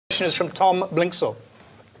question is from Tom Blinksell.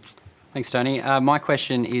 Thanks, Tony. My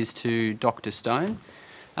question is to Dr. Stone.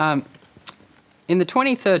 In the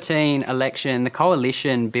 2013 election, the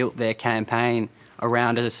Coalition built their campaign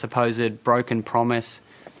around a supposed broken promise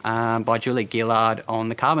by Julie Gillard on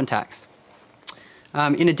the carbon tax.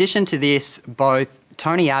 In addition to this, both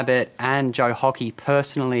Tony Abbott and Joe Hockey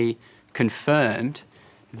personally confirmed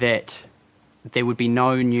that there would be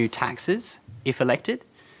no new taxes if elected.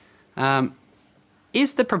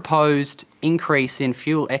 Is the proposed increase in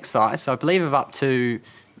fuel excise, I believe of up to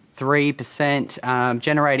 3%,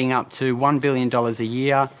 generating up to $1 billion a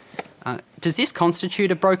year, does this constitute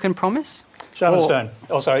a broken promise? Sharman Stone.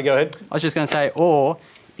 Oh, sorry, go ahead. I was just going to say, or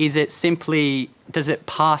is it simply, does it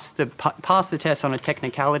pass the test on a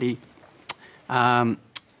technicality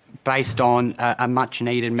based on a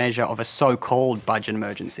much-needed measure of a so-called budget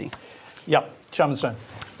emergency? Yep, Sharman Stone.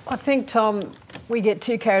 I think, Tom, we get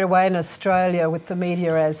too carried away in Australia with the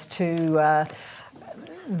media as to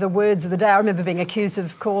the words of the day. I remember being accused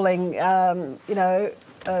of calling, Tony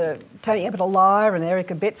Abbott a liar and Eric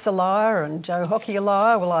Abetz a liar and Joe Hockey a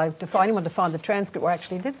liar. Well, anyone to find the transcript where I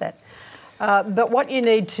actually did that. But what you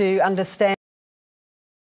need to understand...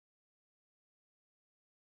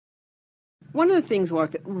 One of the things,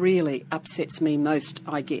 Warwick, that really upsets me most,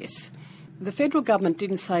 I guess, the federal government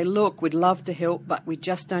didn't say, look, we'd love to help, but we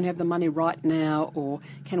just don't have the money right now, or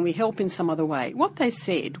can we help in some other way? What they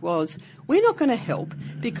said was, we're not going to help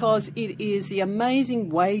because it is the amazing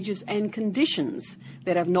wages and conditions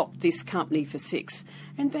that have knocked this company for six.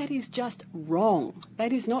 And that is just wrong.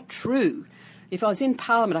 That is not true. If I was in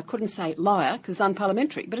Parliament, I couldn't say liar because it's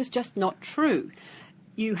unparliamentary, but it's just not true.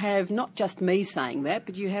 You have not just me saying that,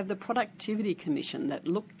 but you have the Productivity Commission that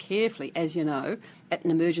looked carefully, as you know, at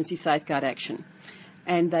an emergency safeguard action.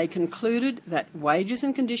 And they concluded that wages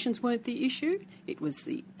and conditions weren't the issue. It was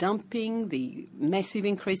the dumping, the massive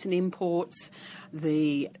increase in imports,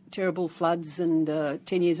 the terrible floods and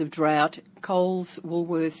 10 years of drought, Coles,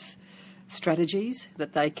 Woolworths strategies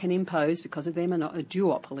that they can impose because of them are not a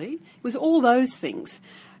duopoly. It was all those things.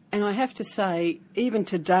 And I have to say, even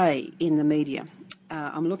today in the media,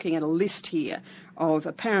 I'm looking at a list here of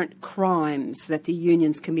apparent crimes that the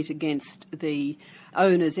unions commit against the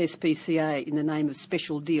owners, SPCA, in the name of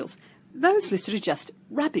special deals. Those listed are just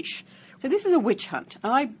rubbish. So this is a witch hunt.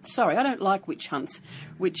 I don't like witch hunts,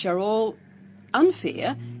 which are all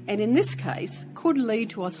unfair and in this case could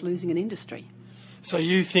lead to us losing an industry. So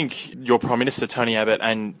you think your Prime Minister, Tony Abbott,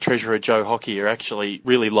 and Treasurer Joe Hockey are actually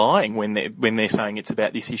really lying when they're saying it's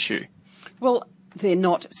about this issue? Well, they're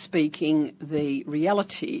not speaking the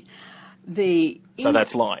reality. So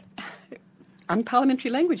that's lying?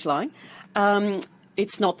 Unparliamentary language lying.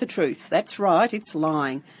 It's not the truth. That's right, it's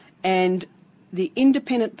lying. And the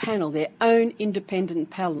independent panel, their own independent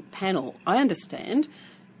panel, I understand,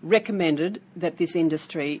 recommended that this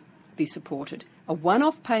industry be supported. A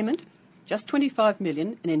one-off payment, just $25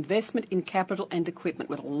 million, an investment in capital and equipment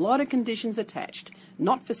with a lot of conditions attached,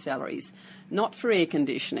 not for salaries, not for air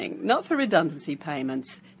conditioning, not for redundancy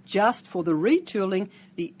payments, just for the retooling,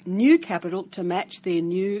 the new capital to match their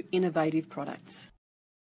new innovative products.